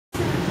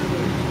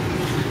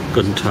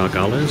Guten Tag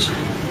alles.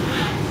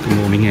 Good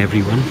morning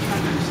everyone.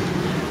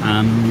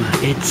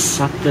 It's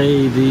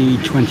Saturday the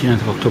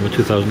 29th of October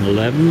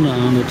 2011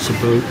 and it's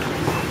about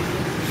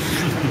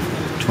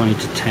 20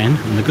 to 10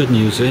 and the good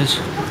news is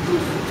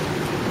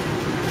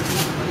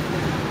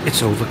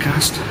it's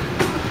overcast.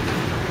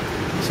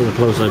 So the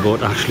clothes I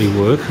bought actually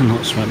work and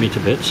not sweat me to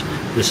bits.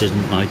 This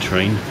isn't my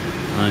train.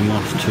 I'm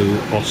off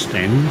to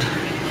Ostend.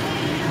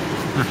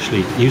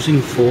 Actually using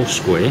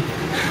Foursquare.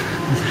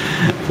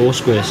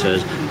 Foursquare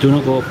says do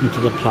not go up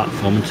into the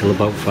platform until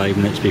about 5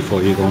 minutes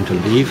before you're going to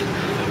leave,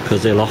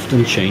 because they'll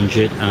often change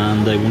it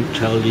and they won't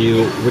tell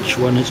you which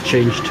one it's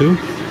changed to.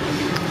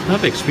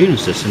 I've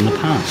experienced this in the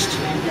past.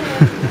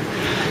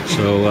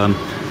 So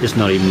it's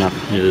not even up.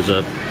 There's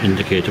an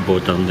indicator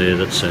board down there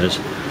that says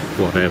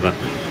whatever.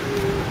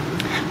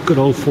 Good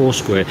old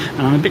Foursquare.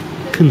 And I'm a bit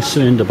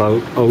concerned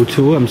about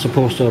O2. I'm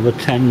supposed to have a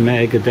 10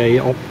 meg a day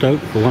opt-out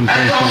for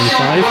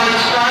 £1.25.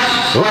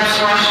 Oops.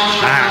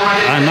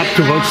 I'm up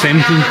to about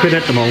 17 quid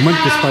at the moment,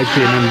 despite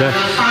being under 10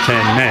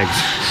 megs.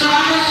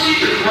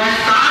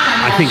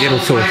 I think it'll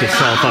sort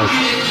itself out.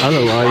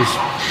 Otherwise,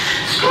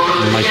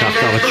 we might have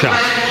to have a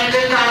chat.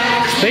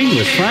 Spain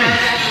was fine,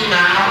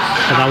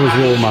 but that was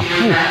warmer.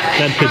 Ooh,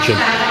 dead pigeon.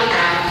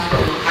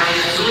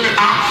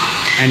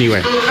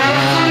 Anyway,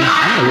 I'm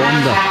gonna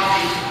wander,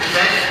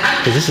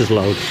 because this is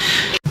loud.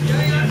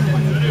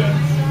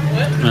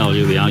 Well,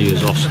 here we are,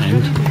 here's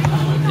Ostend.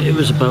 It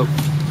was about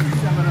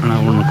an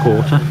hour and a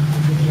quarter.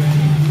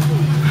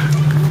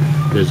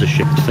 There's a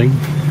ship thing.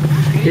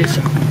 It's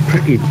a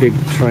pretty big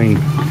train.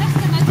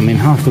 I mean,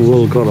 half the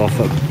world got off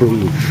at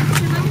Bruges.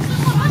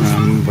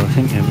 But I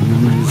think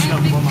everyone is, how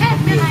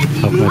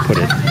can I put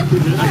it,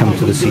 come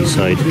to the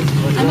seaside.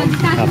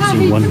 I've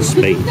seen one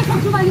Spain.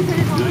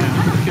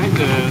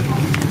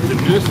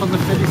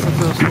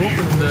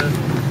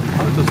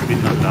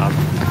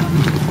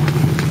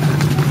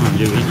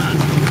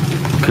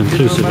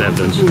 Conclusive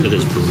evidence that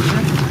it's Bruges.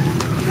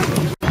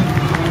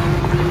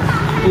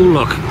 Oh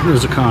look,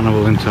 there's a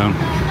carnival in town.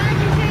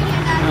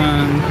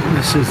 And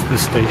this is the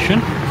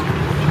station.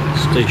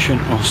 Station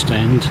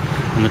Ostend,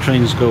 and the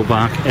trains go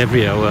back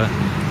every hour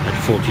at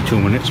 42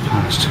 minutes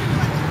past.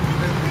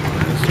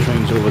 There's the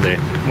trains over there.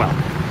 Well,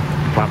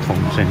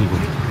 platforms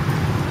anyway.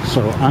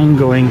 So I'm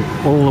going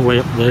all the way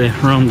up there,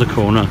 round the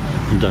corner,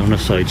 and down a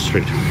side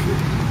street.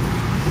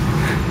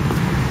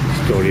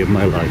 Story of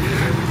my life.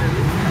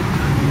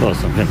 Or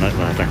something like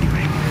that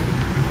anyway.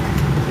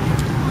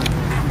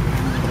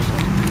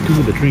 Do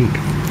the drink.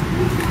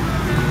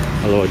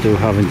 Although I do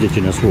have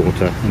indigenous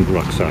water and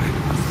rucksack.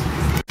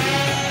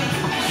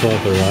 So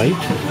I've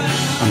arrived,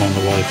 I'm on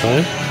the Wi-Fi,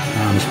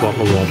 and it's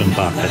bottle of water and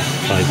back at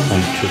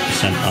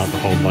 5.2%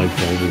 alcohol by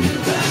volume.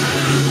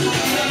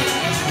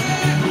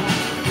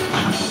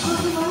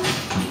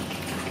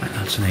 And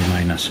that's an A-.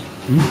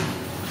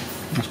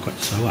 That's quite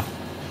sour.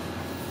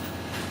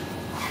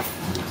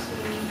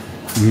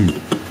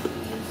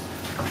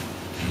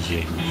 Easy A-.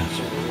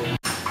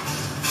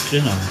 Do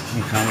you know, I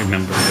can't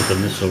remember if I've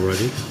done this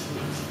already.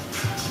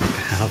 I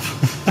have.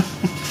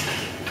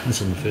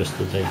 This is the first of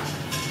the day.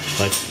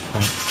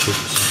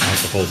 5.2%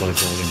 alcohol by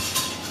volume.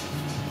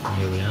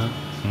 Here we are.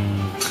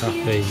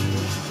 Cafe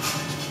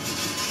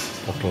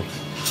bottle.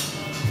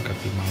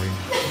 Cafe Marine.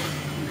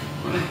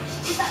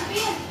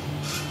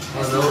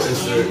 Oh no,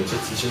 it's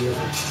the ginger.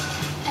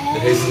 The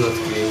hazelnut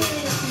cream.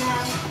 No,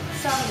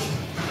 sorry.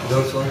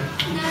 Don't one?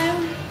 No.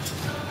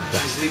 I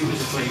thought it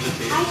was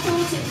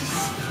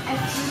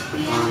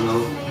Oh no.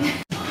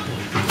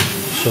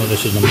 So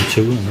this is number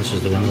 2, and this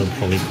is the one that'll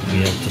probably put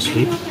me out to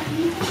sleep.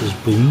 This is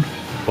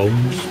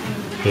Bones,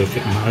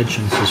 Perfect Marriage,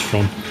 and this is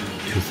from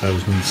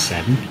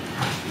 2007.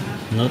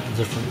 Not a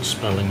different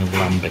spelling of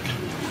lambic.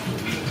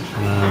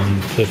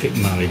 Perfect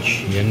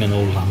Marriage, young and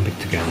old lambic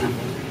together.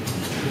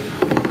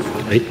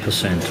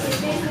 8%.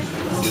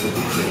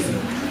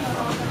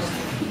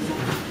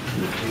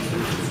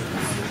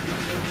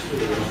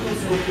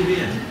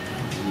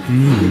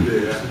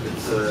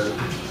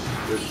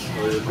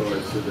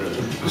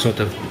 Sort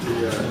of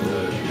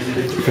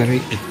very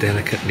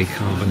delicately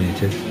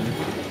carbonated.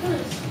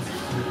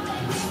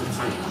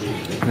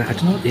 I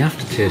don't know what the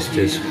aftertaste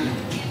is.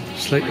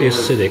 Slightly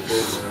acidic.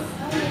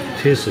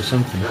 Taste of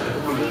something.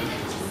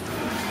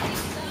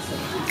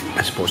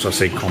 I suppose I'll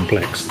say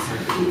complex.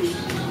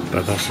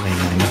 But that's an A-.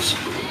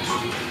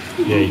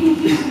 Yay.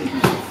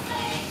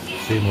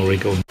 Few more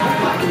go.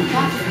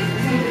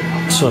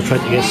 So I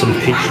tried to get some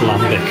peach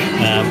lambic,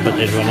 but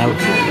they'd run out.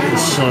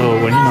 So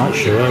when you're not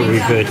sure,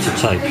 revert to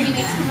type.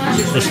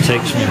 This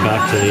takes me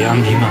back to the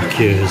Andy Mac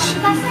years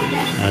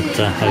at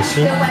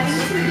Heysel.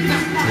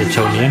 The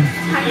Tonian.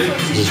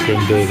 This is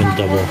Grimbergen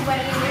double.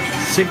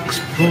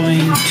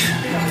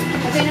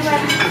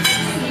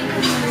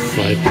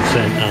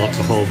 6.5%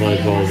 alcohol by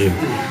volume.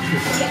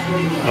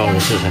 Oh,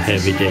 this is a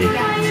heavy day.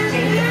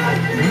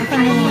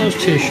 I'm one of those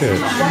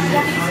t-shirts.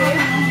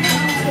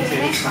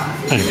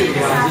 Anyway.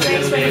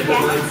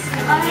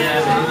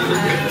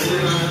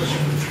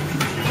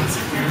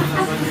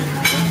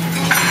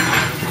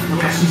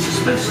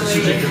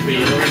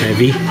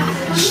 Heavy,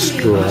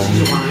 strong,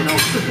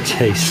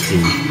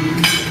 tasty,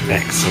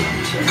 excellent.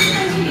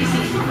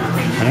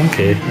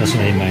 Okay, that's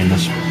an A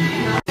minus. So,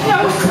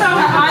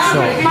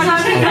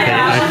 okay,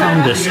 I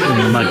found this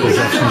in Michael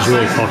Jackson's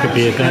Real Pocket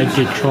Beer Guide,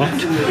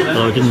 Detroit,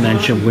 although I didn't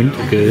mention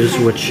Winter Goose,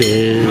 which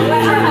is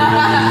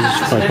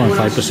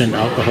 5.5%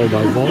 alcohol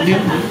by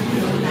volume,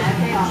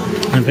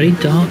 and very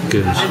dark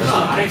goose.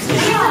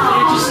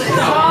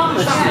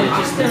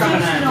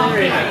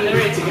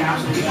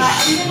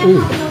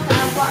 Ooh.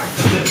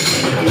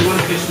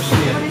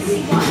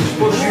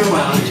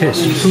 It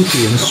tastes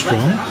fruity and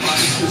strong.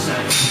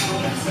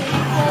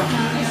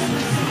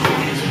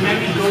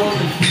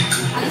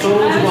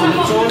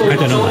 I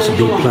don't know, it's a B+,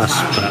 but I'm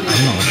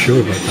not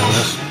sure about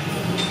that.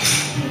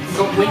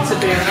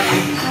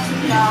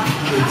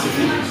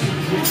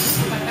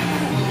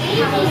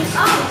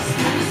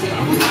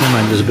 Never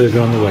mind, there's a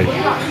burger on the way.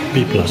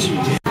 B+.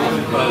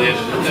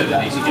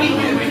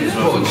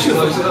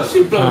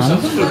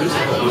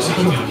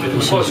 And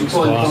this is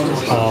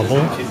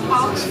Arvel,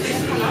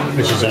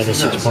 which is either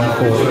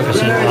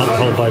 6.4%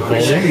 alcohol by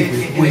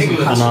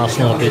volume, and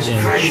Arsenal is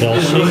in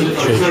Chelsea,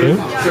 3-2.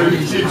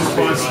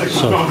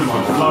 So,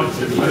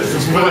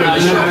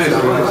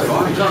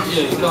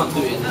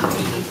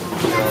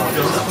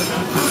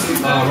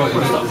 That's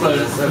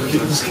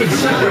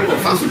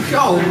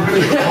gold.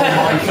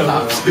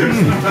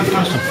 that's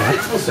not bad.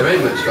 There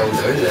ain't much gold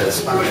there, is there?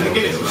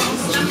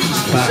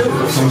 But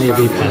only a B+.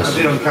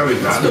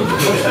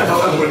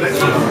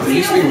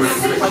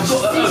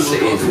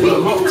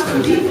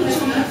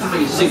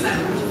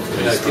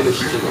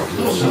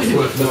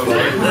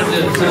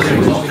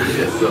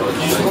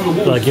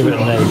 But I give it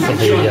an A for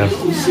the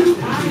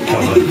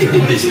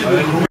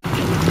colour.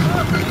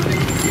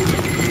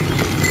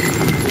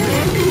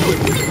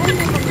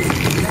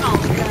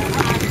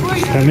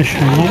 Flemish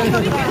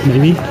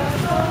maybe.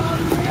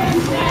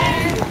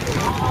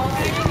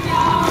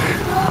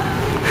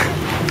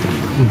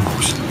 Who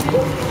knows?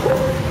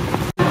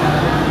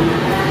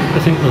 I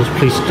think those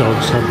police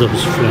dogs had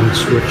those Flint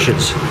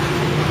switches.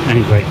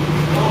 Anyway,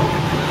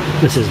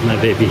 this is my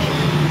baby. I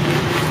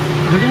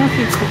don't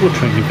think a couple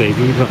training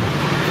baby, but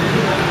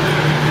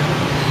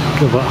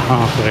about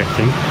halfway, I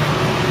think.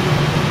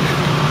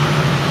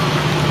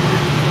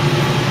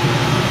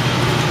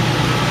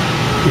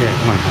 Yeah,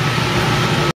 why not?